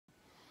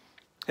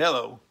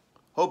Hello.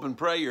 Hope and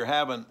pray you're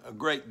having a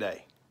great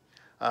day.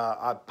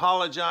 I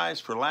apologize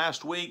for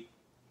last week.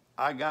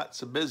 I got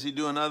so busy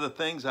doing other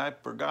things, I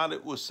forgot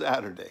it was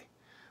Saturday.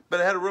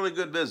 But I had a really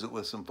good visit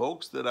with some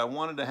folks that I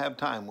wanted to have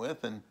time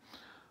with, and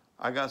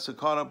I got so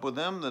caught up with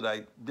them that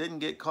I didn't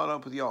get caught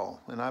up with y'all,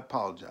 and I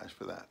apologize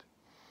for that.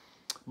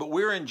 But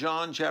we're in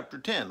John chapter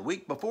 10.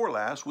 Week before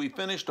last, we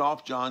finished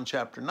off John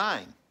chapter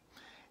 9.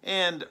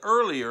 And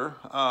earlier,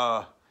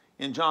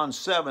 in John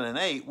 7 and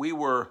 8, we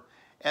were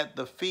at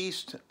the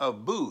Feast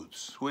of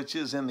Booths, which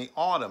is in the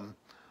autumn,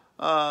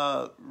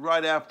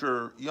 right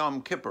after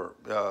Yom Kippur,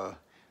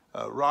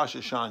 Rosh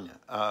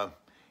Hashanah.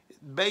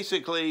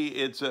 Basically,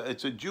 it's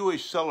a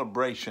Jewish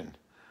celebration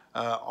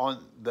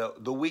on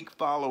the week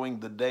following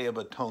the Day of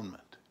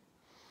Atonement.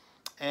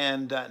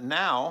 And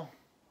now,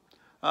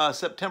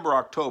 September,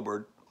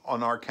 October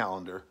on our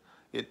calendar,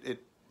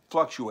 it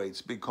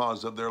fluctuates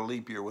because of their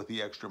leap year with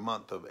the extra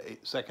month of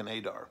second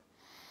Adar.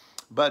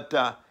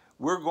 But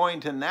we're going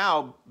to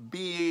now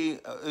be,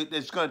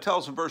 it's going to tell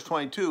us in verse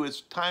 22,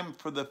 it's time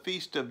for the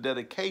Feast of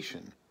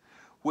Dedication,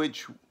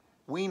 which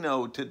we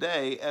know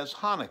today as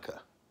Hanukkah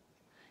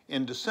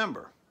in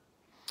December.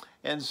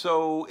 And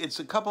so it's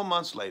a couple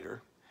months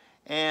later,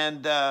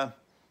 and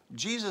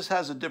Jesus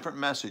has a different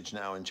message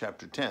now in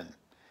chapter 10.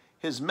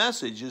 His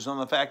message is on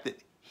the fact that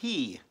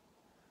he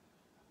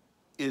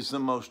is the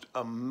most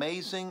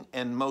amazing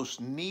and most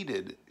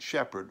needed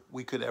shepherd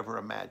we could ever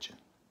imagine.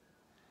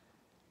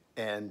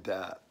 And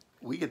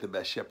we get the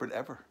best shepherd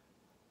ever.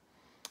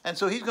 And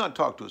so he's going to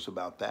talk to us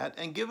about that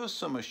and give us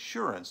some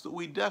assurance that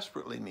we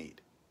desperately need.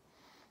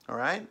 All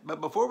right?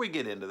 But before we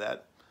get into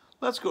that,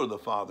 let's go to the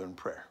Father in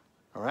prayer.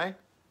 All right?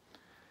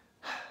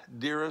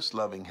 Dearest,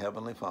 loving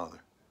Heavenly Father,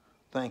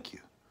 thank you.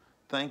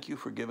 Thank you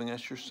for giving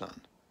us your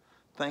Son.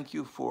 Thank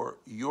you for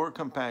your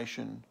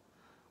compassion,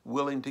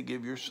 willing to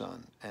give your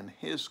Son, and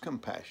his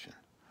compassion,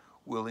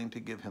 willing to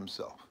give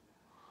himself.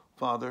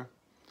 Father,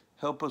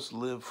 help us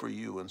live for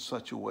you in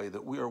such a way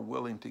that we are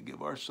willing to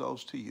give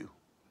ourselves to you.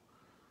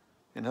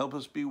 And help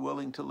us be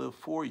willing to live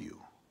for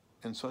you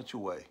in such a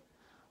way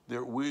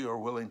that we are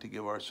willing to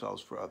give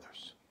ourselves for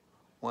others,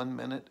 1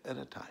 minute at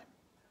a time.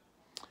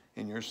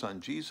 In your Son,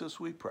 Jesus,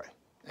 we pray.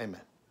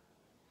 Amen.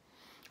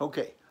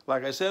 Okay,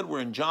 like I said, we're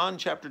in John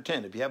chapter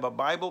 10. If you have a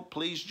Bible,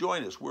 please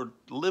join us. We're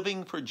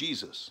living for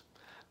Jesus.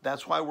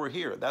 That's why we're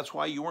here. That's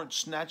why you weren't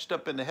snatched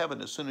up into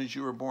heaven as soon as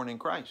you were born in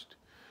Christ.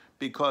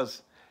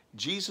 Because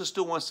Jesus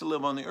still wants to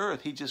live on the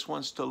earth. He just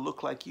wants to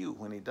look like you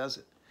when he does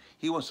it.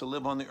 He wants to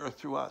live on the earth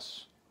through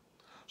us.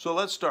 So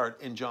let's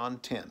start in John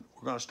 10.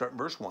 We're going to start in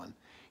verse 1.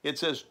 It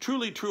says,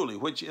 truly, truly,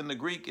 which in the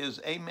Greek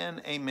is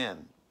amen,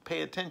 amen.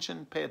 Pay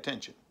attention, pay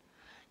attention.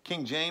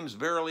 King James,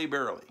 verily,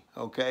 verily.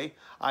 Okay?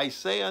 I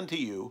say unto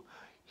you,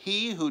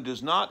 he who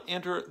does not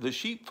enter the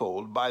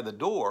sheepfold by the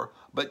door,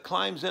 but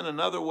climbs in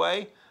another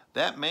way,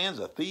 that man's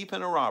a thief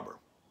and a robber.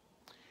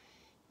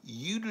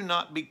 You do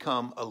not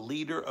become a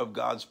leader of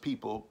God's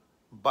people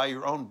by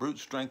your own brute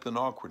strength and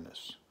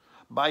awkwardness,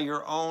 by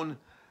your own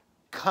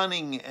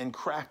cunning and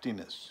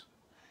craftiness.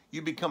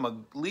 You become a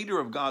leader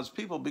of God's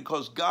people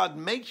because God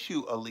makes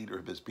you a leader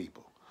of his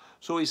people.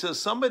 So he says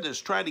somebody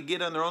that's trying to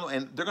get on their own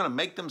and they're going to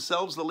make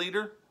themselves the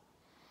leader,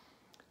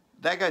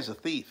 that guy's a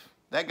thief.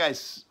 That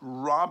guy's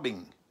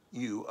robbing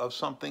you of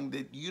something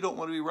that you don't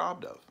want to be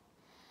robbed of.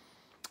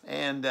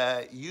 And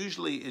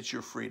usually it's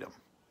your freedom.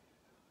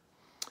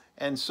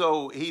 And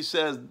so he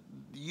says,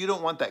 you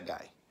don't want that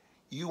guy.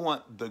 You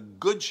want the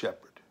good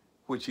shepherd,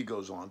 which he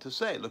goes on to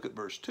say. Look at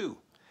verse 2.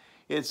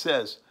 It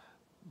says,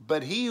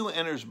 but he who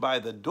enters by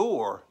the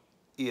door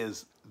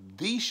is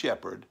the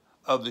shepherd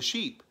of the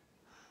sheep.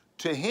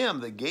 To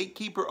him the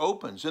gatekeeper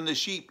opens, and the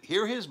sheep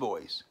hear his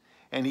voice,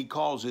 and he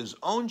calls his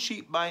own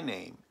sheep by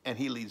name, and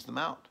he leads them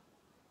out.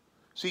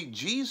 See,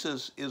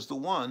 Jesus is the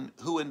one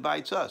who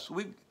invites us.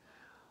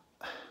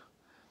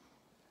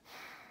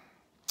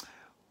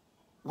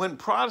 When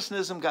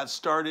Protestantism got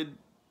started,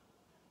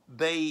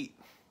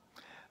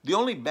 the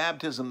only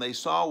baptism they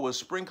saw was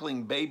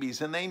sprinkling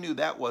babies, and they knew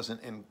that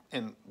wasn't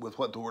in with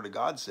what the Word of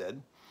God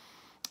said.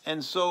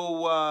 And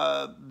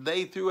so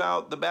they threw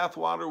out the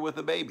bathwater with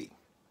the baby.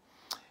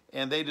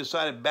 And they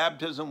decided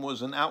baptism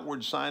was an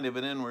outward sign of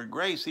an inward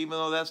grace, even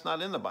though that's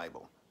not in the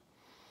Bible.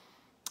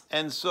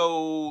 And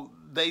so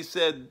they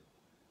said,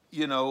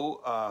 you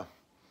know,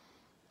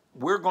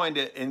 we're going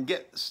to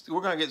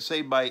get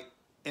saved by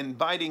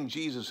inviting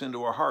Jesus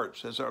into our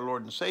hearts as our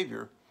Lord and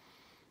Savior,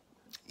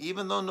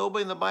 even though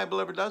nobody in the Bible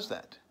ever does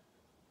that.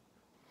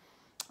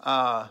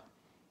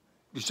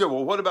 You say,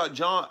 well, what about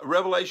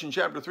Revelation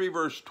chapter 3,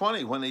 verse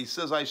 20, when he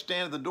says, I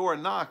stand at the door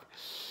and knock?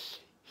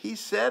 He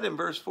said in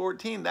verse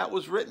 14, that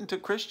was written to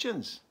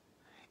Christians.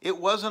 It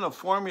wasn't a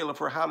formula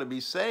for how to be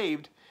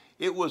saved.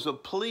 It was a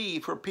plea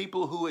for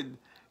people who had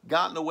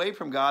gotten away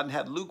from God and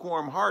had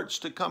lukewarm hearts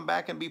to come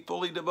back and be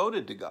fully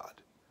devoted to God.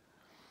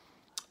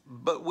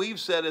 But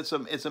we've said it's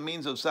a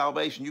means of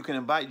salvation. You can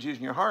invite Jesus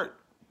in your heart.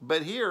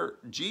 But here,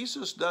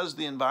 Jesus does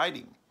the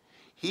inviting.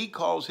 He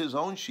calls his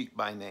own sheep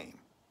by name.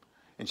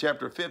 In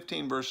chapter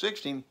 15, verse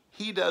 16,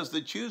 he does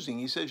the choosing.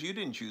 He says, you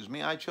didn't choose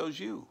me, I chose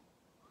you.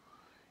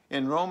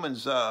 In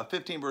Romans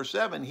 15, verse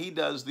 7, he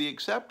does the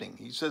accepting.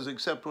 He says,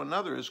 accept one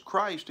another as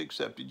Christ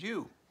accepted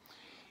you.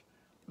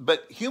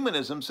 But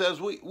humanism says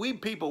we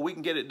people, we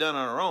can get it done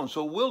on our own.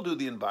 So we'll do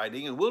the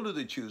inviting, and we'll do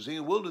the choosing,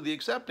 and we'll do the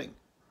accepting.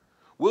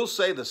 We'll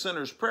say the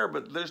sinner's prayer,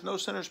 but there's no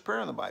sinner's prayer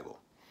in the Bible.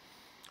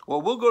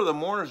 Well, we'll go to the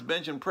mourner's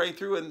bench and pray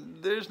through,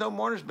 and there's no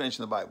mourner's bench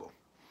in the Bible.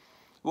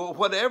 Well,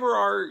 whatever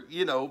our,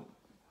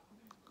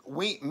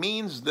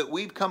 means that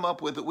we've come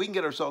up with that we can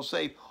get ourselves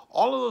saved,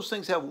 all of those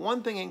things have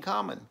one thing in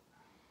common.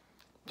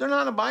 They're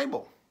not in the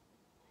Bible.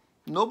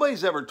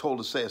 Nobody's ever told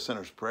to say a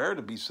sinner's prayer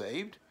to be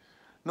saved.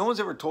 No one's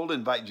ever told to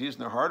invite Jesus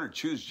in their heart or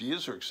choose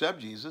Jesus or accept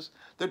Jesus.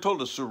 They're told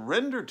to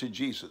surrender to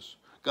Jesus.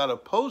 God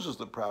opposes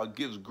the proud,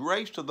 gives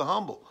grace to the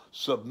humble.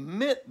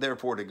 Submit,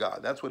 therefore, to God.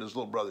 That's what his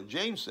little brother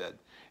James said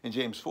in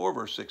James 4,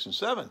 verse 6 and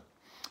 7.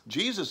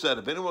 Jesus said,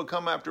 if anyone will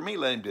come after me,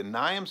 let him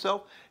deny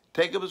himself,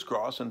 take up his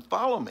cross, and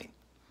follow me.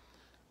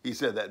 He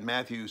said that in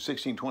Matthew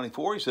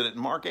 16:24. He said it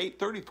in Mark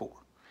 8:34.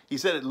 He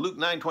said it in Luke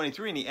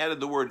 9:23, and he added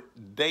the word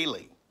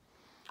daily.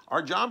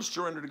 Our job is to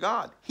surrender to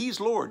God.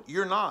 He's Lord.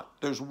 You're not.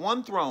 There's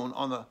one throne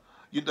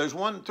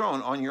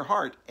on your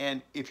heart,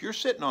 and if you're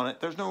sitting on it,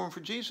 there's no room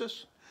for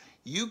Jesus.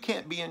 You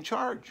can't be in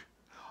charge.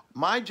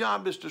 My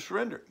job is to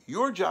surrender.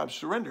 Your job is to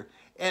surrender.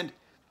 And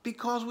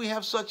because we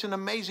have such an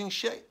amazing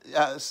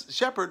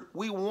shepherd,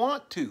 we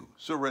want to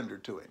surrender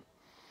to him.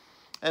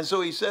 And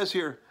so he says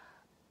here,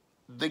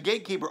 the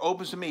gatekeeper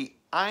opens to me.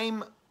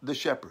 I'm the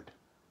shepherd.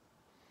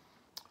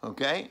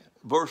 Okay?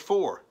 Verse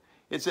 4,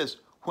 it says,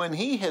 when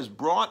he has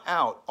brought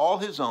out all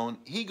his own,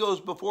 he goes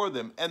before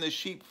them, and the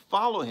sheep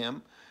follow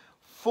him,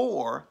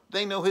 for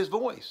they know his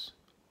voice.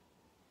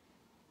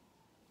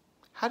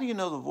 How do you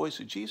know the voice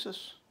of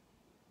Jesus?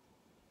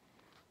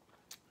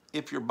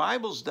 If your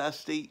Bible's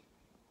dusty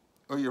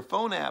or your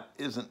phone app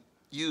isn't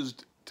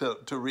used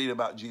to read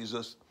about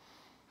Jesus,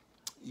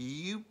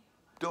 you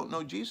don't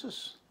know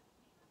Jesus.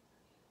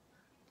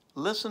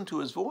 Listen to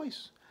his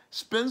voice.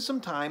 Spend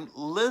some time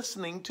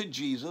listening to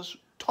Jesus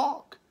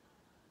talk.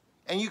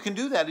 And you can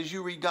do that as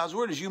you read God's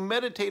word, as you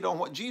meditate on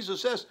what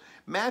Jesus says.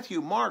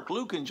 Matthew, Mark,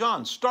 Luke, and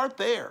John, start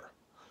there.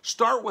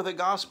 Start with the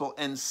gospel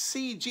and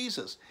see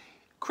Jesus.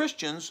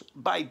 Christians,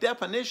 by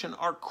definition,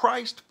 are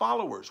Christ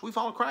followers. We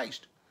follow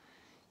Christ.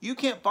 You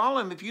can't follow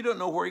him if you don't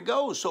know where he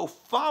goes, so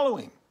follow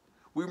him.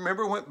 We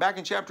remember back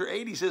in chapter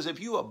 8, he says, if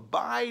you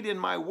abide in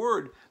my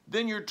word,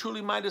 then you're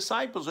truly my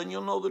disciples, and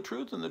you'll know the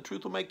truth, and the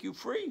truth will make you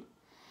free.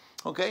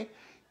 Okay?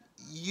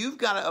 You've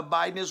got to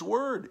abide in his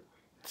word.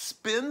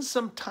 Spend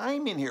some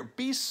time in here.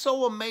 Be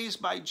so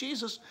amazed by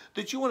Jesus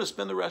that you want to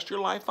spend the rest of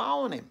your life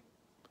following him.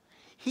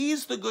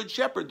 He's the good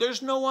shepherd.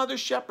 There's no other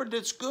shepherd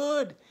that's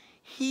good.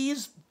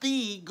 He's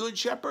the good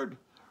shepherd.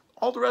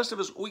 All the rest of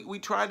us, we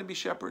try to be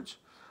shepherds.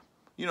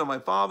 You know, my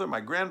father, my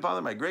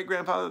grandfather, my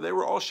great-grandfather, they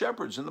were all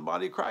shepherds in the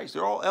body of Christ.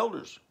 They're all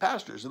elders,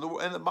 pastors in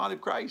the body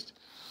of Christ.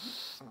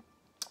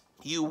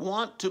 You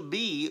want to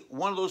be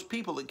one of those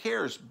people that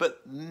cares,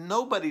 but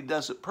nobody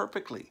does it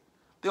perfectly.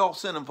 They all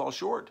sin and fall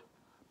short.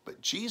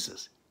 But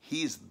Jesus,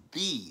 he's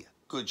the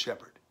good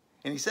shepherd.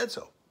 And he said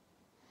so.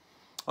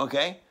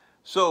 Okay?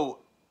 So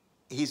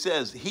he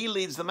says he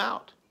leads them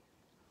out.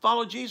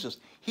 Follow Jesus.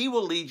 He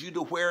will lead you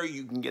to where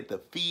you can get the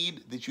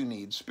feed that you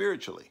need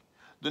spiritually,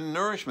 the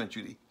nourishment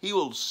you need. He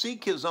will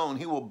seek his own.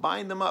 He will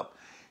bind them up.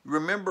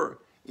 Remember,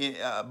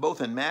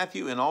 both in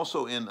Matthew and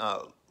also in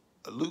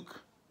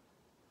Luke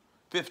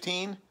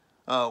 15,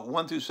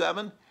 1 through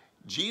 7,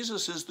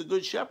 Jesus is the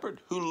good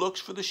shepherd who looks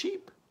for the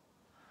sheep.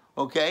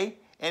 Okay?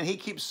 And he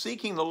keeps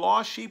seeking the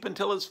lost sheep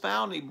until it's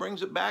found. He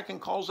brings it back and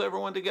calls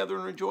everyone together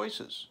and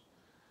rejoices.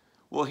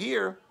 Well,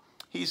 here,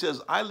 he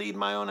says, I lead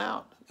my own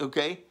out.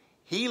 Okay?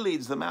 He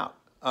leads them out.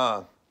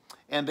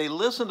 And they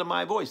listen to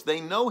my voice.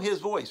 They know his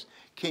voice.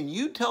 Can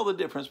you tell the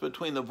difference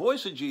between the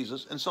voice of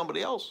Jesus and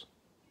somebody else?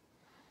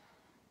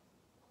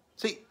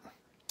 See,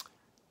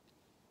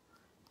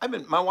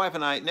 my wife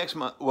and I, next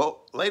month,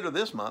 well, later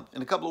this month,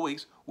 in a couple of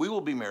weeks, we will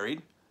be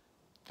married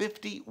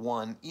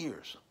 51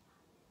 years.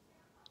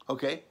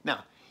 Okay?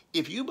 Now,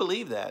 if you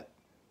believe that,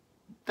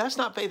 that's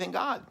not faith in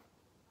God.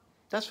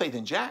 That's faith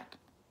in Jack,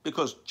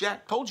 because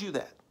Jack told you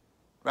that,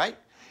 right?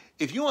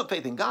 If you want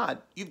faith in God,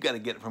 you've got to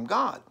get it from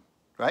God,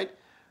 right?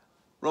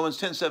 Romans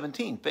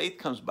 10:17, faith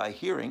comes by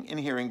hearing, and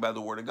hearing by the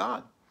word of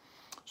God.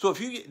 So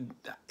if you get,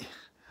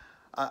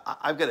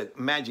 I've got a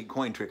magic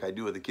coin trick I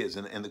do with the kids,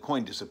 and the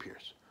coin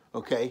disappears,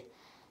 okay?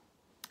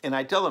 And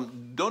I tell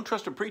them, don't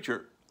trust a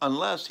preacher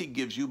unless he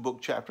gives you book,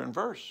 chapter, and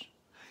verse.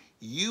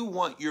 You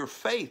want your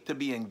faith to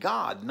be in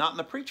God, not in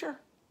the preacher.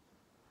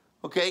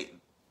 Okay?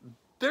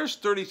 There's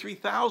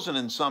 33,000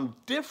 in some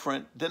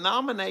different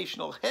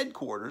denominational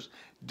headquarters,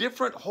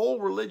 different whole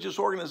religious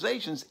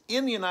organizations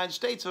in the United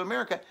States of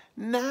America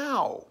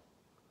now.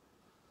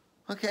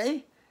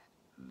 Okay?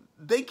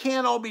 They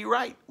can't all be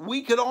right.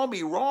 We could all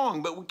be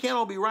wrong, but we can't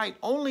all be right.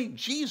 Only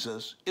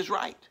Jesus is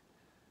right.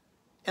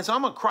 And so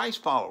I'm a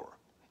Christ follower.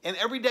 And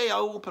every day I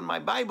open my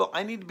Bible,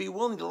 I need to be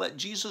willing to let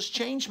Jesus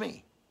change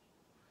me.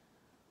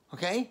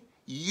 Okay?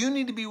 You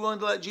need to be willing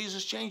to let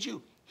Jesus change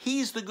you.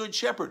 He's the good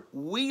shepherd.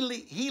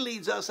 He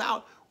leads us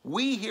out.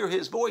 We hear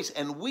his voice,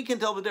 and we can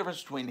tell the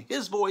difference between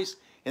his voice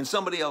and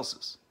somebody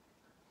else's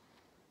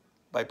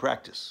by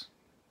practice.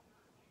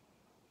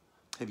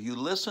 Have you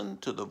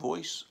listened to the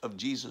voice of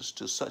Jesus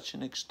to such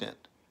an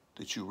extent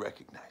that you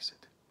recognize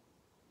it?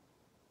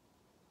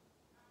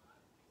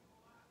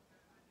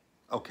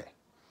 Okay.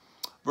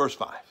 Verse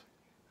 5.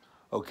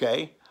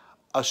 Okay.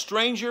 A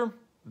stranger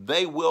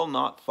they will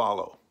not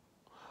follow,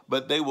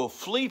 but they will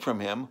flee from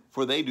him,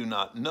 for they do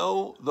not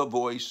know the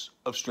voice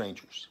of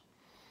strangers.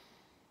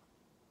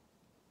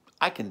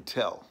 I can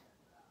tell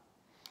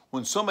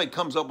when somebody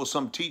comes up with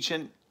some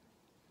teaching,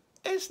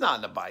 it's not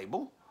in the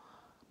Bible.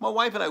 My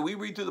wife and I, we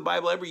read through the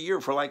Bible every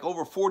year for like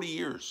over 40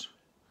 years.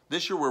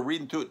 This year we're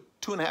reading through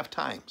it 2.5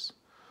 times.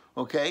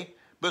 Okay?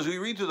 But as we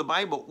read through the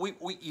Bible,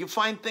 you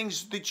find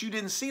things that you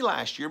didn't see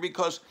last year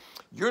because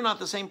you're not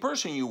the same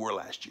person you were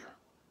last year.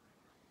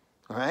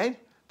 All right?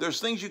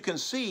 There's things you can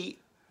see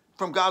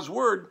from God's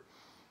Word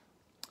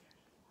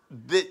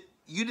that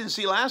you didn't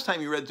see last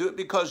time you read through it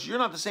because you're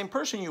not the same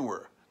person you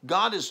were.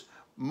 God is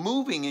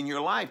moving in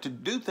your life to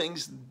do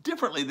things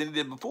differently than he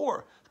did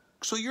before.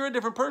 So you're a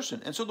different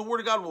person. And so the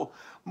Word of God will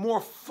more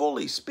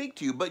fully speak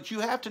to you, but you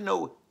have to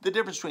know the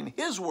difference between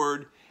his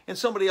Word and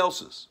somebody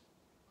else's.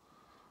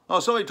 Oh,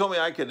 somebody told me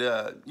I could,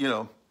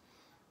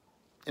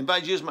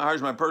 invite Jesus in my heart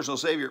as my personal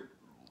Savior.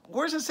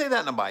 Where does it say that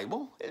in the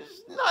Bible?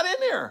 It's not in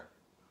there.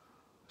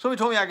 Somebody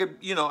told me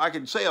I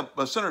could say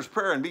a sinner's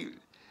prayer and be,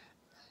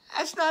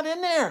 that's not in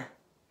there.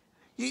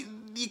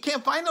 You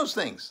can't find those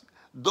things.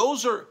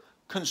 Those are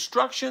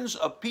constructions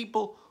of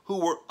people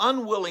who were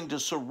unwilling to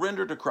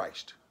surrender to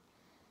Christ.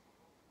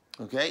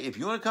 Okay, if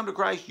you want to come to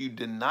Christ, you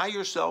deny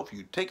yourself,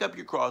 you take up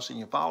your cross, and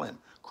you follow him.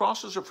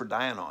 Crosses are for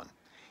dying on.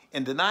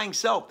 And denying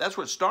self, that's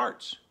where it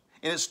starts.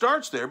 And it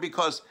starts there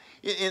because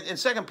in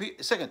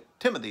 2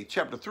 Timothy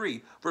chapter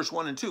 3, verse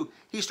 1 and 2,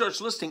 he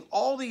starts listing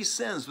all these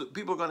sins that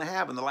people are going to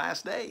have in the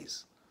last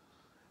days.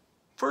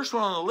 First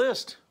one on the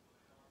list,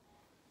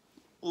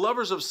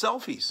 lovers of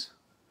selfies.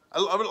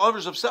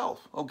 Lovers of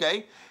self,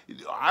 okay?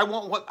 I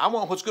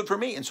want what's good for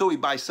me. And so we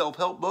buy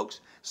self-help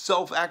books,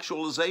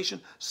 self-actualization,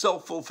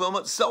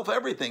 self-fulfillment,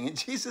 self-everything. And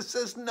Jesus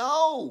says,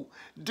 no,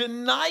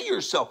 deny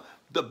yourself.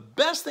 The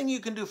best thing you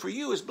can do for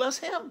you is bless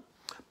him.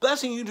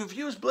 Blessing you to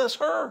you is bless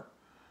her.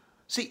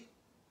 See,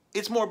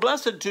 it's more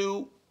blessed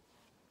to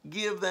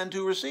give than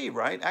to receive,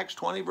 right? Acts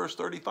 20, verse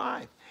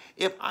 35.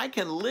 If I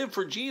can live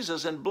for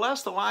Jesus and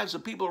bless the lives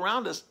of people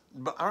around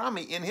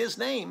me in his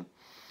name,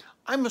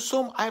 I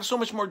have so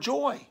much more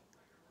joy.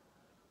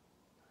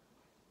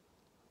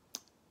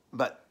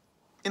 But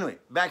anyway,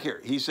 back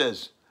here, he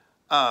says,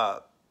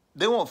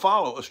 they won't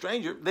follow a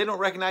stranger. They don't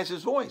recognize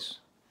his voice.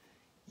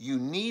 You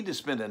need to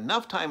spend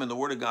enough time in the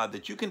Word of God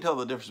that you can tell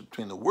the difference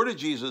between the Word of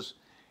Jesus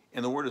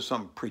and the word of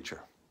some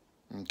preacher.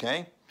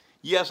 Okay?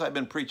 Yes, I've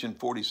been preaching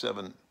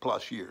 47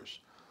 plus years.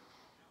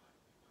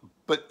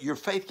 But your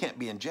faith can't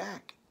be in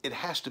Jack. It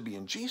has to be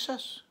in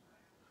Jesus.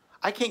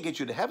 I can't get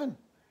you to heaven.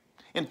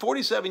 In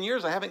 47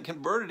 years, I haven't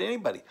converted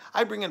anybody.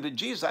 I bring them to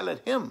Jesus. I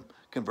let him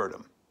convert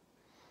them.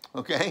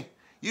 Okay?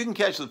 You can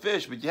catch the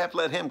fish, but you have to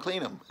let him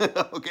clean them.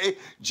 Okay?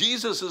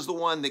 Jesus is the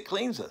one that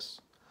cleans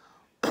us.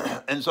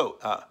 And so,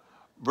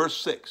 verse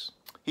 6,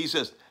 he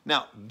says,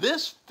 now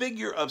this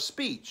figure of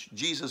speech,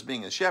 Jesus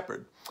being a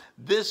shepherd,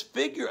 this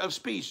figure of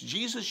speech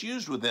Jesus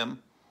used with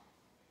them,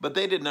 but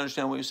they didn't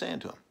understand what he was saying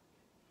to them.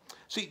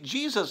 See,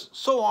 Jesus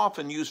so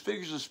often used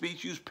figures of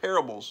speech, used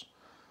parables,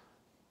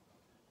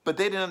 but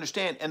they didn't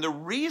understand. And the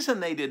reason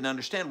they didn't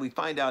understand, we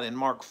find out in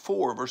Mark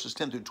 4, verses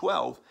 10 through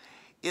 12,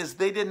 is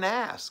they didn't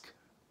ask.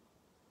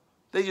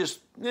 They just,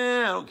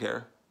 I don't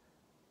care.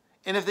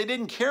 And if they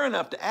didn't care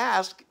enough to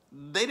ask,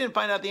 they didn't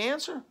find out the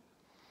answer.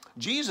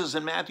 Jesus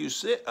in Matthew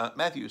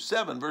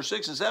 7, verse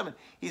 6 and 7,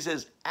 he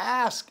says,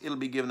 ask, it'll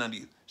be given unto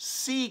you.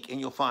 Seek, and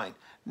you'll find.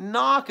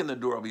 Knock, and the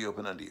door will be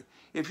open unto you.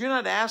 If you're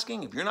not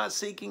asking, if you're not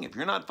seeking, if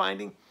you're not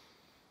finding,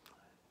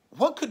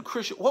 what would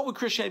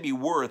Christianity be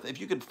worth if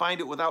you could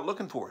find it without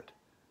looking for it?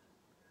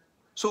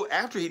 So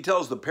after he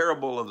tells the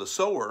parable of the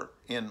sower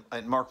in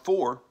Mark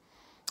 4,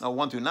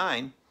 1 through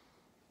 9,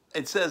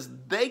 it says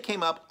they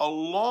came up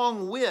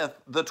along with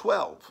the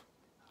 12.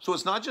 So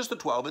it's not just the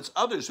 12, it's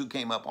others who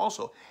came up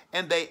also.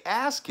 And they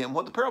asked him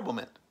what the parable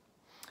meant.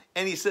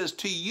 And he says,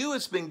 to you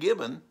it's been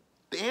given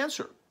the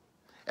answer.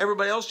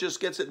 Everybody else just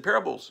gets it in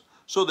parables.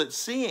 So that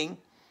seeing,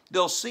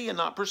 they'll see and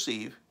not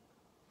perceive.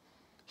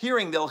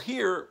 Hearing, they'll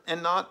hear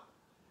and not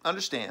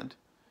understand,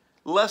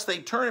 lest they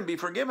turn and be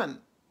forgiven.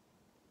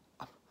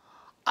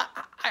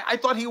 I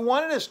thought he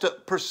wanted us to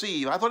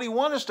perceive. I thought he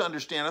wanted us to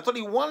understand. I thought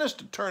he wanted us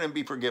to turn and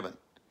be forgiven.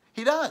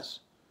 He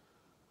does.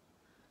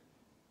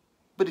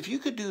 But if you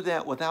could do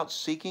that without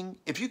seeking,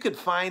 if you could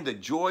find the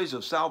joys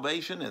of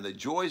salvation and the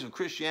joys of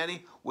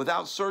Christianity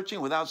without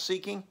searching, without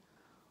seeking,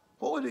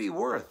 what would it be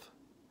worth?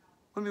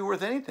 It wouldn't be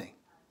worth anything.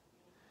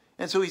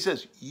 And so he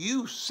says,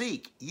 you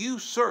seek, you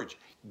search,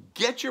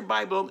 get your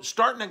Bible,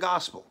 start in the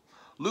gospel.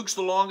 Luke's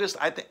the longest.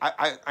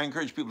 I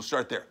encourage people to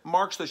start there.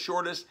 Mark's the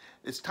shortest.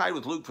 It's tied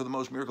with Luke for the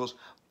most miracles.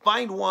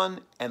 Find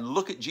one and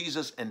look at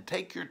Jesus and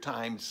take your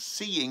time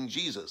seeing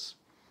Jesus.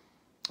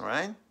 All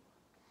right?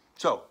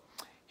 So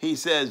he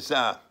says,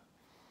 sorry,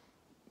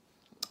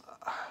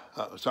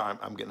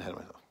 I'm getting ahead of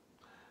myself.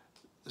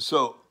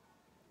 So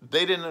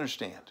they didn't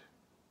understand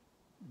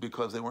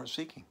because they weren't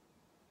seeking.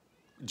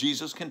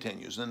 Jesus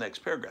continues in the next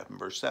paragraph in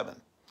verse 7.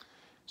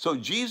 So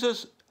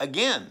Jesus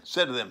again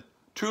said to them,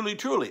 truly,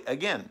 truly,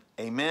 again,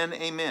 amen,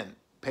 amen.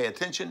 Pay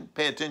attention,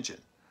 pay attention.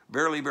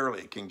 Verily,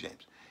 verily, King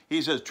James.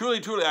 He says, truly,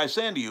 truly, I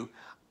say unto you,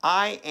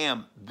 I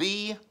am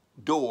the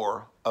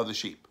door of the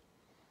sheep.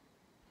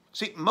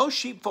 See, most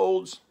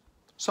sheepfolds,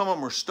 some of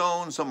them were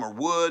stone, some were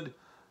wood,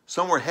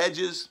 some were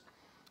hedges,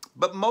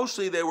 but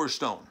mostly they were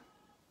stone.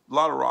 A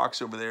lot of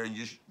rocks over there, and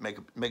you just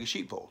make a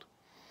sheepfold.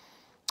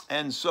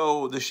 And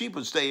so the sheep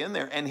would stay in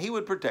there, and he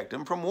would protect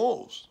them from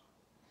wolves.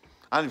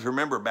 I don't know if you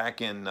remember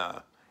back in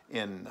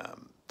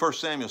 1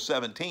 Samuel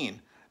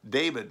 17,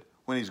 David,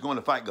 when he's going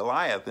to fight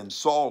Goliath, and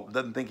Saul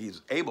doesn't think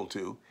he's able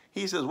to,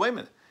 he says, wait a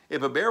minute,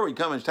 if a bear would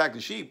come and attack the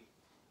sheep,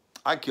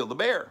 I'd kill the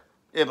bear.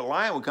 If a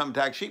lion would come and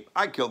attack sheep,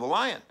 I'd kill the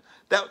lion.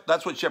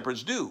 That's what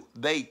shepherds do.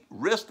 They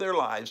risk their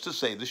lives to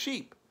save the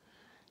sheep.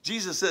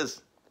 Jesus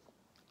says,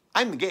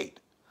 I'm the gate.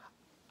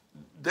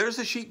 There's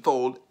a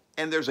sheepfold,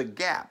 and there's a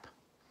gap.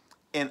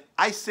 And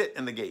I sit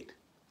in the gate.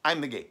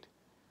 I'm the gate.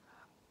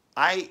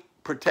 I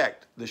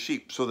protect the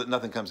sheep so that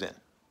nothing comes in.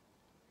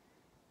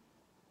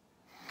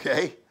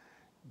 Okay?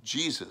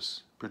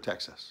 Jesus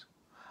protects us.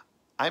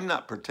 I'm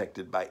not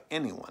protected by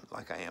anyone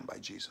like I am by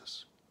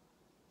Jesus.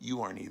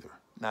 You aren't either.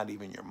 Not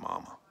even your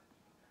mama.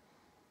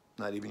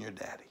 Not even your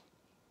daddy.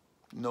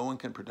 No one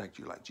can protect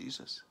you like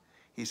Jesus.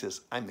 He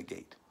says, I'm the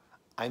gate.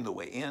 I'm the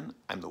way in.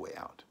 I'm the way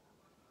out.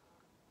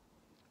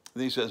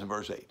 Then he says in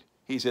verse 8,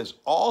 he says,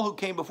 all who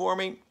came before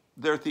me,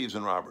 they're thieves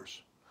and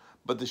robbers,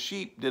 but the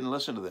sheep didn't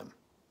listen to them.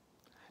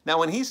 Now,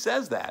 when he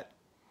says that,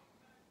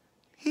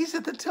 he's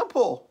at the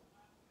temple.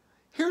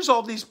 Here's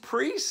all these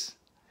priests.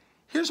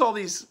 Here's all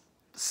these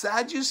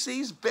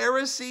Sadducees,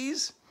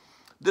 Pharisees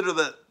that are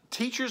the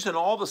teachers in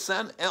all the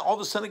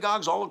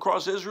synagogues all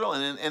across Israel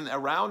and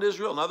around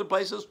Israel and other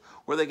places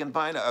where they can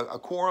find a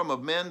quorum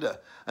of men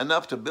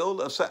enough to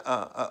build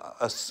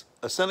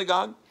a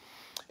synagogue.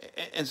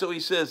 And so he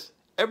says,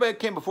 everybody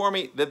came before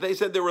me that they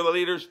said they were the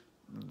leaders.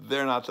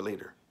 They're not the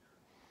leader.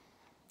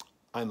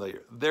 I'm the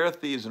leader. They're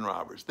thieves and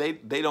robbers. They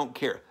don't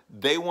care.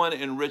 They want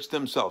to enrich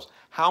themselves.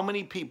 How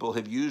many people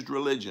have used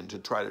religion to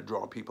try to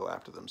draw people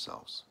after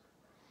themselves?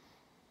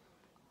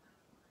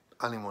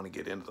 I don't even want to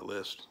get into the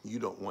list. You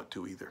don't want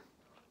to either.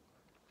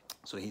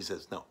 So he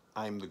says, no,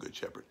 I'm the good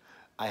shepherd.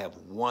 I have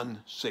one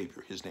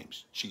Savior. His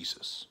name's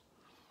Jesus.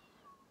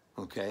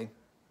 Okay?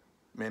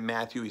 In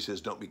Matthew, he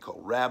says, don't be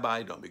called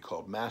rabbi, don't be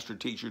called master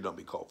teacher, don't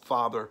be called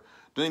father,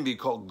 don't even be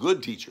called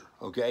good teacher,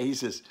 okay? He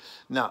says,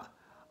 now,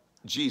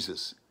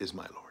 Jesus is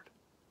my Lord.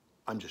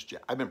 I'm just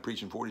Jack. I've been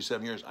preaching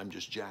 47 years. I'm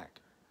just Jack.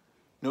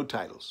 No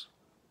titles.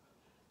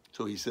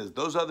 So he says,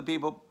 those other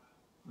people,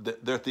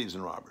 they're thieves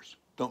and robbers.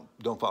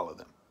 Don't follow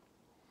them.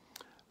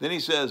 Then he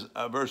says,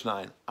 verse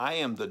 9, I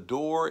am the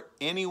door.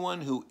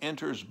 Anyone who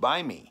enters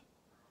by me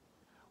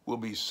will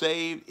be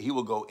saved. He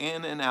will go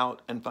in and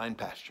out and find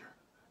pasture.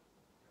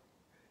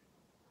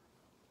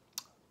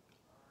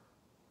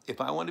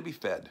 If I want to be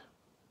fed,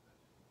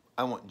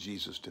 I want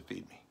Jesus to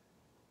feed me.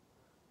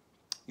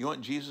 You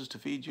want Jesus to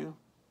feed you?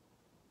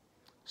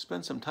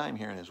 Spend some time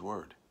here in his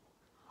word.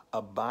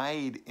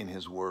 Abide in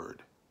his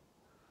word.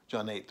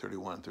 John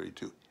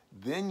 8:31-32.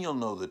 Then you'll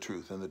know the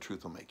truth, and the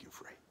truth will make you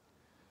free.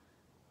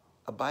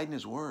 Abide in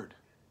his word.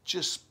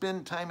 Just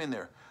spend time in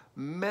there.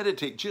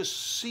 Meditate.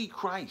 Just see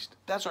Christ.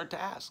 That's our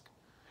task.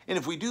 And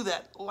if we do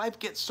that, life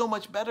gets so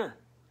much better.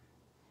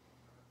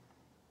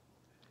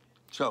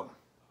 So,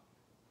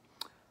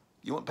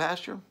 you want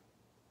pasture?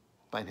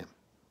 Find him.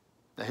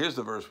 Now here's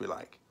the verse we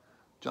like.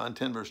 John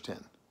 10, verse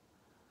 10.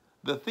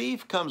 The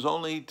thief comes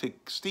only to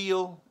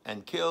steal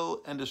and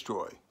kill and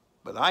destroy,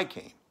 but I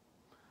came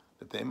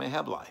that they may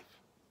have life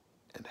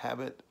and have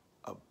it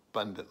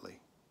abundantly.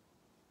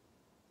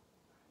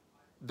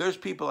 There's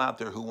people out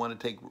there who want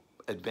to take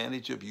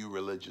advantage of you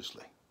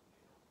religiously.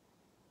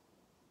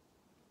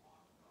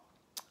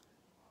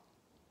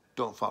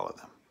 Don't follow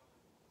them.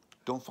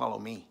 Don't follow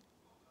me.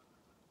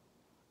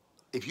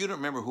 If you don't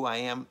remember who I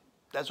am,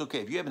 that's okay.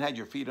 If you haven't had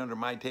your feet under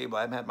my table,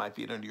 I haven't had my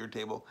feet under your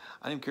table,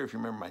 I don't care if you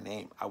remember my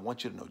name. I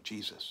want you to know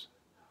Jesus.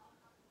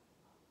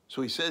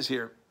 So he says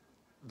here,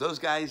 those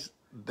guys,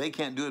 they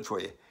can't do it for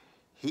you.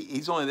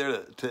 He's only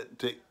there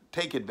to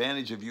take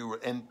advantage of you.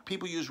 And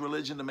people use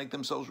religion to make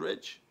themselves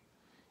rich.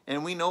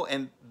 And we know,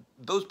 and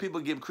those people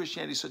give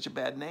Christianity such a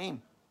bad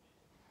name.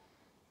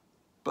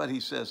 But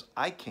he says,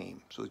 I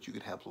came so that you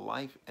could have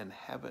life and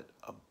have it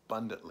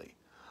abundantly.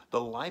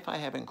 The life I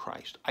have in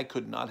Christ, I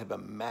could not have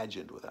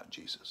imagined without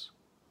Jesus.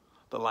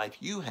 The life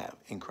you have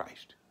in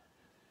Christ,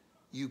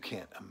 you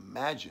can't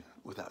imagine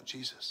without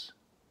Jesus.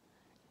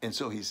 And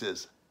so he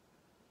says,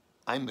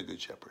 I'm the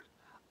good shepherd.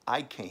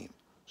 I came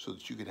so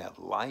that you could have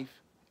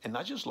life, and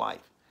not just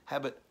life,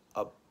 have it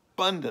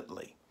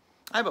abundantly.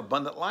 I have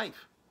abundant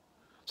life.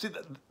 See,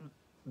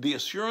 the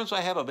assurance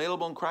I have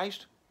available in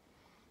Christ,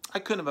 I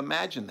couldn't have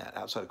imagined that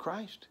outside of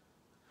Christ.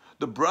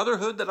 The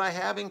brotherhood that I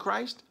have in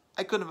Christ,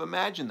 I couldn't have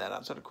imagined that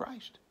outside of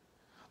Christ.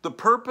 The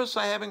purpose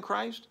I have in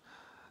Christ,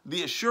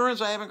 the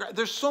assurance I have in Christ.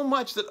 There's so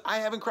much that I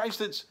have in Christ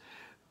it's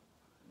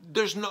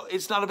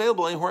not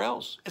available anywhere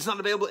else. It's not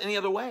available any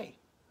other way.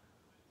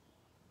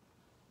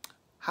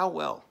 How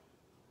well,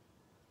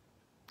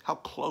 how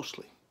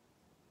closely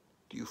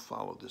do you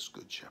follow this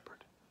good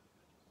shepherd?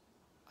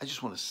 I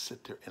just want to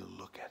sit there and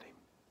look at him.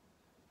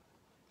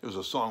 There was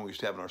a song we used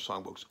to have in our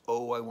songbooks.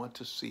 Oh, I want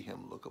to see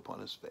him, look upon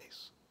his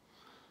face.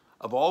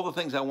 Of all the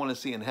things I want to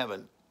see in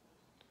heaven,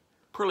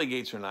 pearly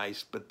gates are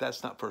nice, but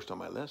that's not first on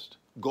my list.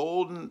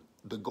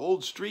 The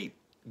gold street,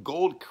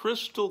 gold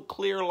crystal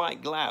clear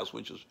like glass,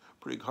 which is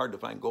pretty hard to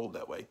find gold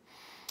that way.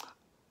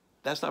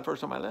 That's not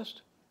first on my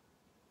list.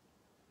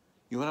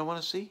 You know what I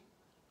want to see?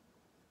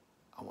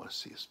 I want to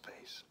see his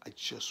face. I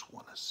just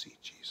want to see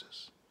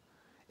Jesus.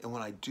 And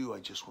when I do, I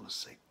just want to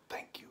say,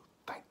 thank you,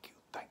 thank you,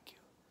 thank you.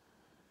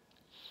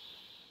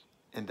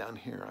 And down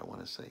here, I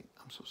want to say,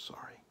 I'm so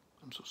sorry.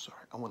 I'm so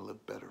sorry. I want to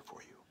live better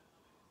for you.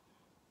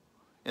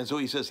 And so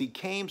he says he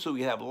came so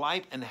we have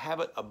life and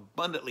have it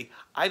abundantly.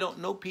 I don't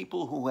know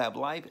people who have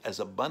life as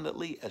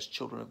abundantly as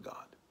children of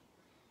God.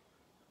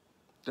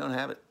 They don't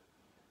have it.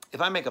 If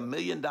I make $1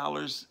 million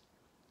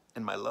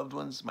and my loved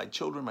ones, my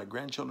children, my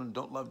grandchildren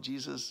don't love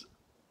Jesus,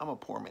 I'm a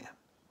poor man.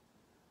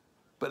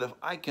 But if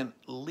I can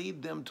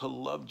lead them to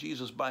love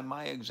Jesus by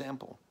my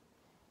example,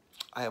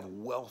 I have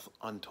wealth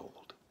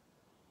untold.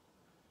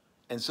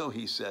 And so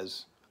he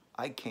says,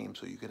 I came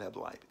so you could have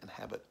life and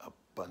have it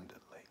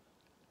abundantly.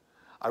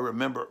 I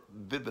remember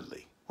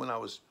vividly when I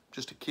was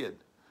just a kid,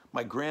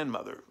 my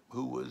grandmother,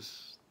 who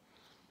was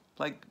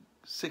like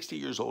 60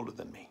 years older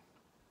than me,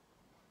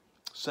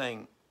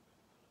 saying,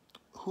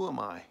 who am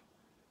I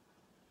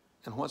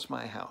and what's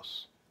my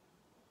house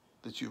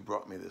that you've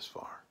brought me this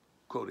far?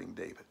 Quoting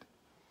David.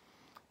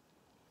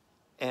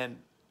 And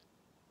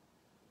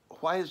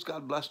why has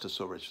God blessed us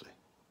so richly?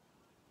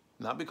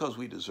 Not because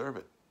we deserve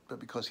it, but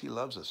because he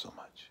loves us so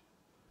much.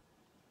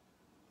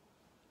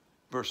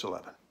 Verse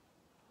 11.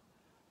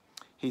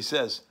 He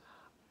says,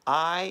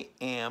 I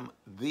am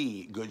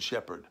the good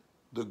shepherd.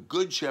 The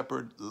good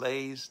shepherd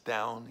lays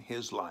down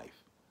his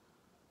life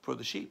for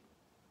the sheep.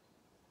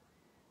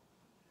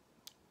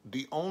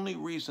 The only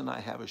reason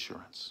I have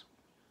assurance,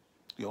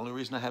 the only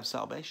reason I have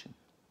salvation,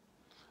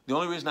 the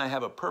only reason I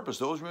have a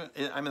purpose,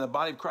 I'm in the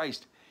body of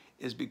Christ,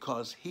 is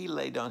because he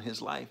laid down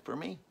his life for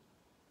me.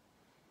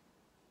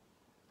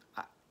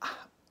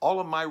 All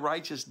of my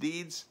righteous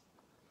deeds,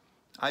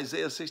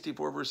 Isaiah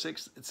 64 verse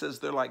 6, it says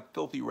they're like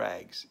filthy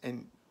rags.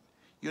 And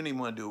you don't even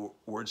want to do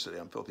a word study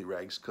on filthy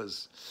rags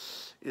because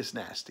it's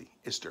nasty,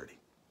 it's dirty.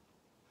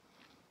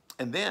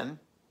 And then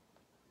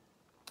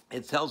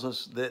it tells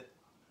us that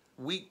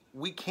we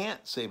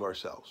can't save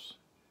ourselves.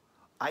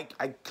 I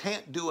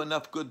can't do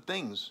enough good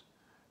things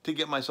to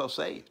get myself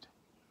saved.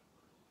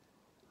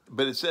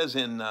 But it says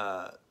in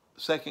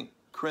 2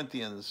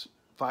 Corinthians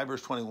 5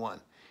 verse 21,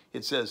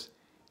 it says,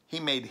 he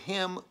made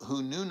him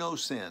who knew no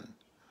sin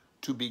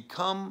to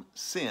become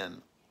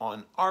sin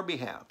on our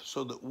behalf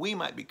so that we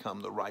might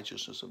become the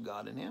righteousness of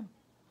God in him.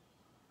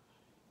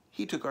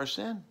 He took our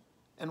sin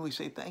and we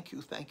say, thank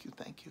you, thank you,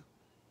 thank you.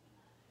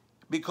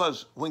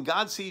 Because when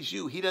God sees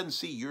you, he doesn't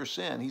see your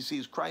sin. He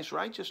sees Christ's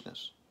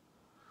righteousness.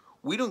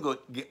 We don't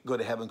go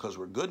to heaven because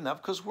we're good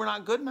enough, because we're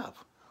not good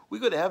enough. We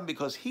go to heaven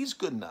because he's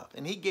good enough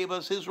and he gave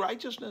us his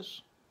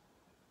righteousness.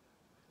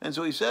 And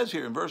so he says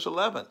here in verse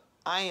 11,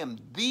 I am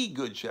the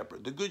good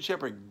shepherd. The good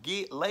shepherd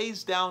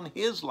lays down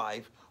his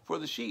life for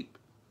the sheep.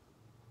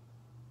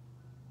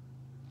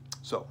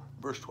 So,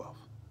 verse 12.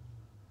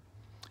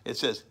 It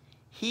says,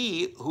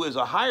 he who is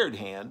a hired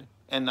hand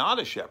and not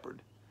a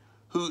shepherd,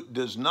 who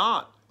does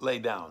not lay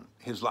down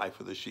his life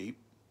for the sheep,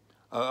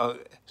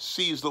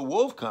 sees the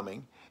wolf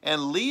coming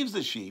and leaves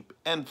the sheep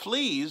and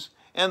flees,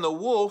 and the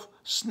wolf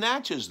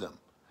snatches them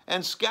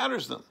and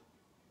scatters them.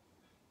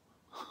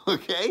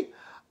 Okay?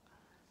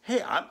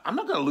 Hey, I'm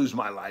not going to lose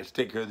my life to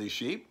take care of these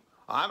sheep.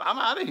 I'm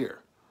out of here.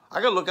 I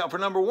got to look out for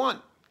number one.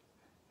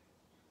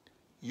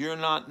 You're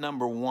not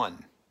number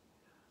one.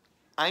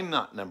 I'm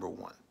not number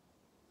one.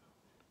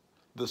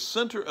 The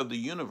center of the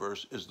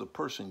universe is the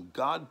person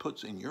God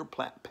puts in your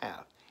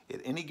path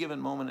at any given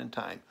moment in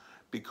time,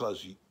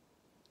 because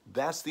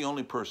that's the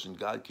only person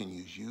God can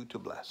use you to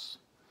bless.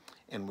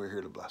 And we're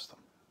here to bless them.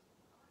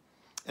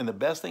 And the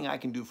best thing I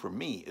can do for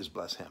me is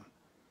bless him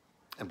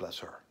and bless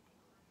her.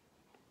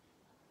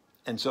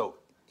 And so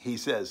he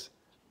says,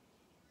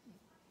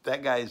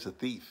 that guy is a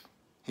thief.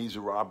 He's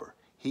a robber.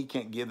 He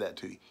can't give that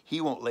to you. He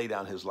won't lay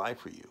down his life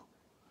for you.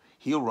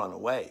 He'll run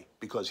away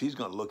because he's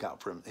going to look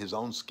out for his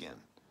own skin.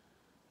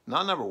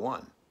 Not number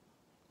one,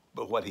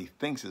 but what he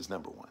thinks is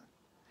number one.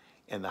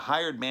 And the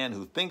hired man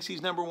who thinks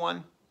he's number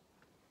one,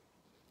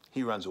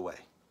 he runs away.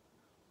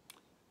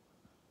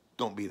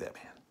 Don't be that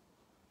man.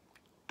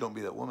 Don't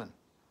be that woman.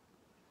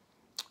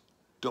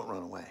 Don't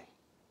run away.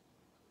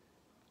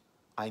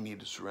 I need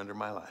to surrender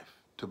my life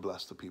to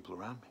bless the people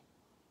around me.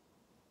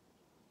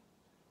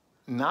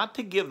 Not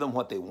to give them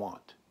what they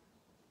want,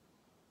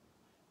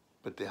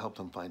 but to help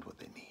them find what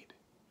they need.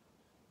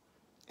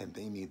 and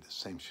they need the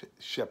same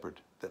shepherd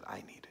that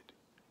I needed.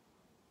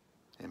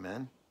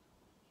 Amen?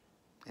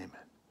 Amen.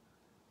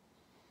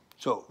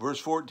 So, verse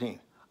 14,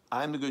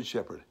 I'm the good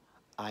shepherd.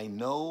 I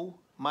know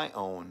my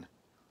own,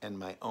 and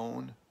my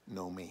own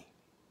know me.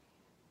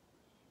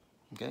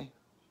 Okay?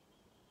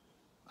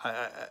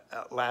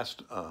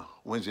 Last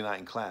Wednesday night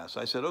in class,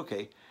 I said,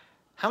 okay,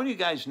 how many of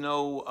you guys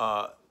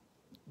know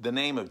the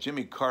name of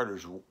Jimmy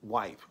Carter's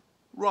wife?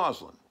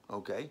 Rosalind,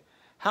 okay?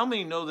 How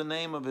many know the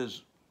name of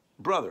his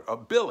brother,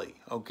 Billy,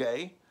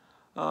 okay?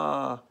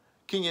 Can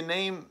you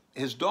name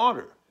his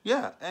daughter?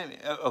 Yeah,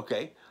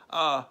 okay.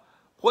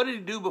 What did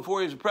he do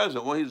before he was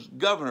president? Well, he was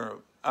governor.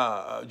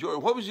 Georgia.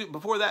 What was he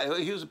before that?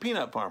 He was a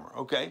peanut farmer,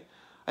 okay?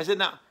 I said,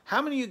 now,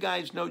 how many of you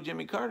guys know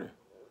Jimmy Carter?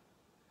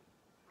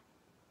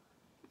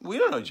 We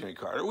don't know Jimmy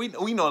Carter. We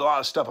know a lot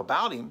of stuff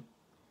about him.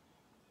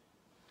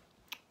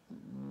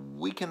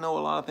 We can know a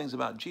lot of things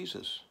about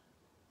Jesus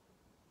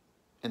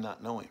and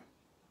not know him.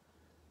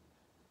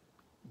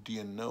 Do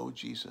you know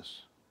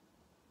Jesus?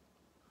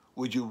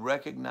 Would you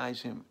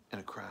recognize him in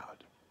a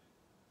crowd?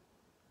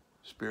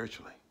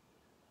 Spiritually.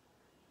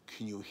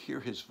 Can you hear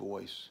his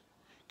voice?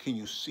 Can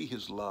you see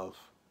his love?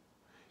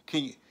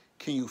 Can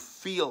you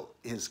feel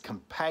his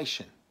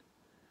compassion?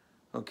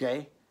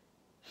 Okay?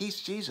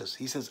 He's Jesus.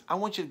 He says, I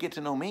want you to get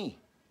to know me.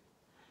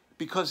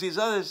 Because these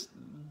others,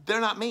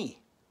 they're not me.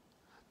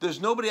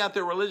 There's nobody out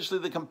there religiously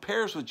that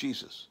compares with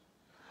Jesus.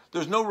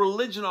 There's no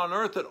religion on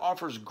earth that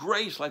offers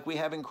grace like we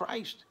have in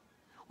Christ.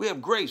 We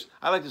have grace.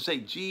 I like to say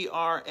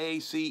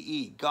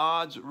G-R-A-C-E,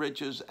 God's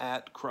riches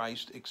at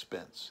Christ's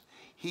expense.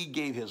 He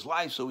gave his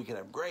life so we could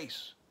have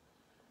grace.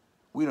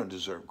 We don't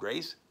deserve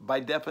grace. By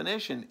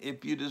definition,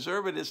 if you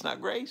deserve it, it's not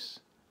grace.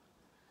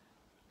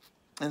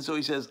 And so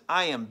he says,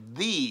 I am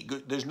the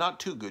good. There's not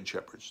two good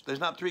shepherds. There's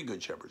not three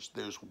good shepherds.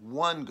 There's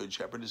one good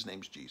shepherd. His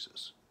name's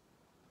Jesus.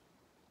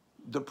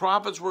 The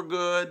prophets were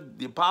good.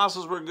 The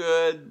apostles were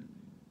good.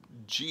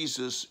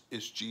 Jesus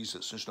is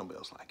Jesus. There's nobody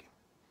else like him.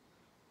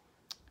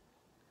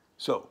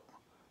 So,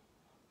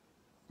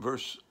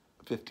 verse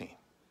 15.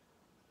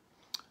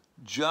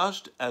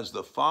 Just as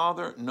the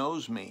Father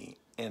knows me,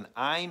 and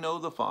I know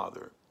the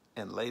Father,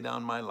 and lay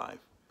down my life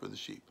for the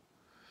sheep.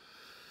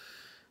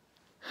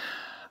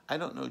 I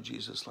don't know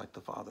Jesus like the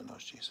Father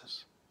knows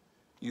Jesus.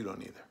 You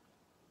don't either.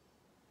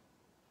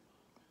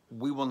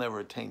 We will never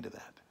attain to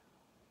that.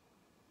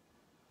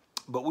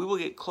 But we will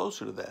get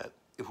closer to that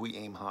if we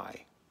aim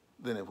high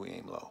than if we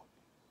aim low.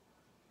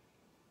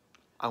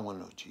 I want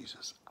to know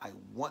Jesus. I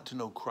want to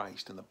know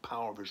Christ and the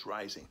power of his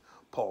rising.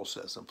 Paul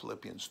says in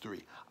Philippians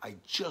 3, I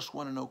just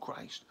want to know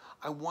Christ.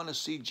 I want to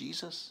see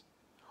Jesus.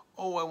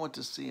 Oh, I want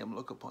to see him,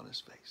 look upon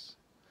his face.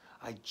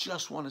 I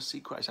just want to see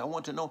Christ. I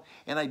want to know.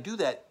 And I do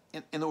that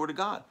in the Word of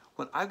God.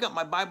 When I've got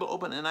my Bible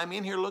open and I'm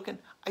in here looking,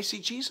 I see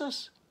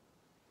Jesus.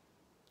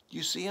 Do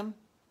you see him?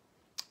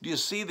 Do you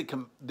see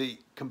the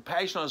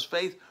compassion on his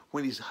face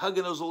when he's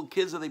hugging those little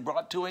kids that they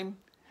brought to him?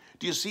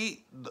 Do you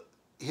see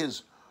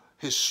his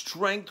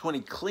strength when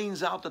he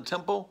cleans out the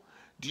temple?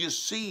 Do you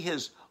see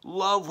his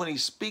love when he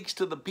speaks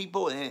to the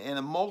people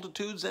in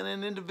multitudes and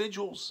in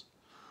individuals?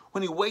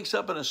 When he wakes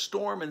up in a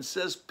storm and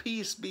says,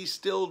 peace be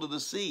still to the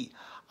sea.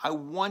 I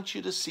want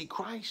you to see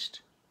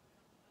Christ.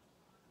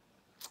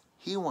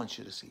 He wants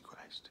you to see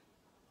Christ.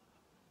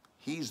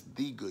 He's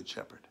the good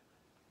shepherd.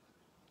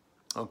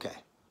 Okay,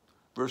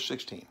 verse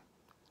 16.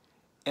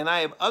 And I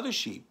have other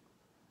sheep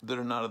that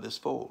are not of this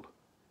fold.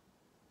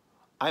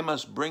 I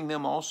must bring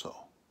them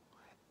also,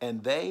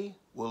 and they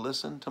will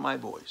listen to my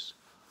voice.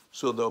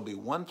 So there'll be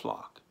one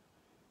flock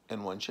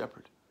and one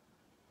shepherd.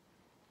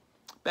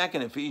 Back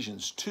in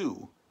Ephesians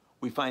 2,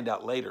 we find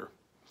out later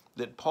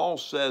that Paul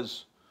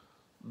says,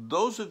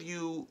 those of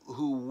you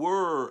who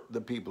were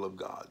the people of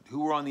God,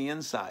 who were on the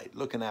inside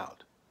looking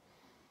out,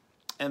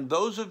 and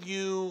those of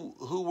you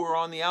who were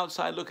on the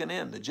outside looking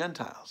in, the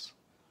Gentiles,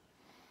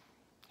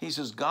 he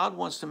says, God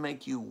wants to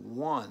make you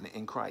one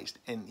in Christ,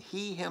 and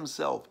he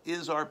himself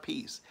is our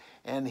peace.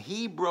 And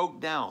he broke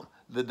down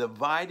the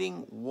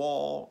dividing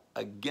wall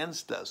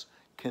against us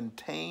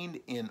contained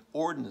in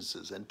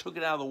ordinances and took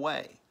it out of the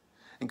way.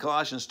 In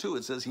Colossians 2,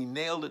 it says he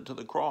nailed it to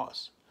the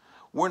cross.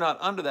 We're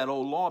not under that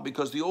old law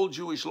because the old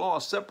Jewish law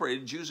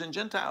separated Jews and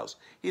Gentiles.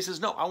 He says,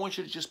 no, I want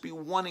you to just be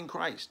one in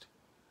Christ.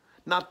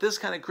 Not this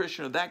kind of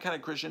Christian or that kind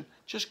of Christian,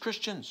 just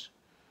Christians.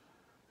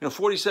 You know,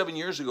 47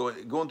 years ago,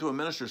 going through a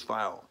minister's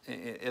file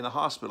in a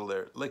hospital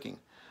there, Licking,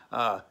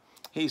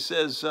 he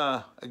says,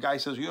 a guy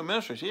says, are you a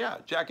minister? I said, yeah,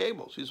 Jack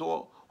Abels. He said,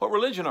 well, what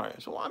religion are you? I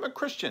said, well, I'm a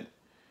Christian.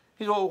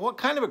 He said, well, what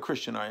kind of a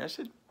Christian are you? I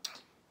said,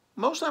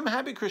 most I'm a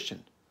happy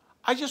Christian.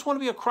 I just want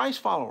to be a Christ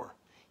follower.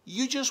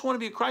 You just want to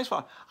be a Christ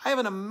follower. I have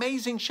an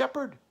amazing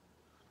shepherd.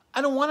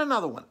 I don't want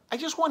another one. I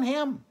just want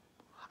him.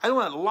 I don't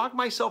want to lock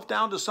myself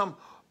down to some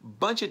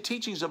bunch of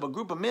teachings of a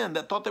group of men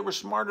that thought they were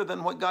smarter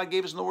than what God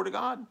gave us in the Word of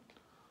God.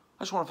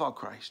 I just want to follow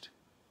Christ.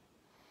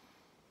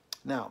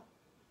 Now,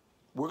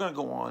 we're going to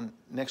go on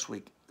next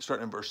week,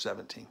 starting in verse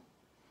 17.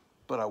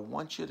 But I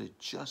want you to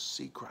just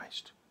see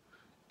Christ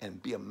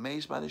and be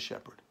amazed by the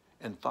shepherd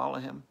and follow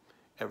him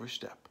every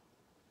step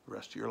the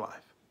rest of your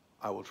life.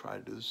 I will try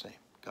to do the same.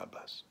 God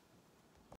bless.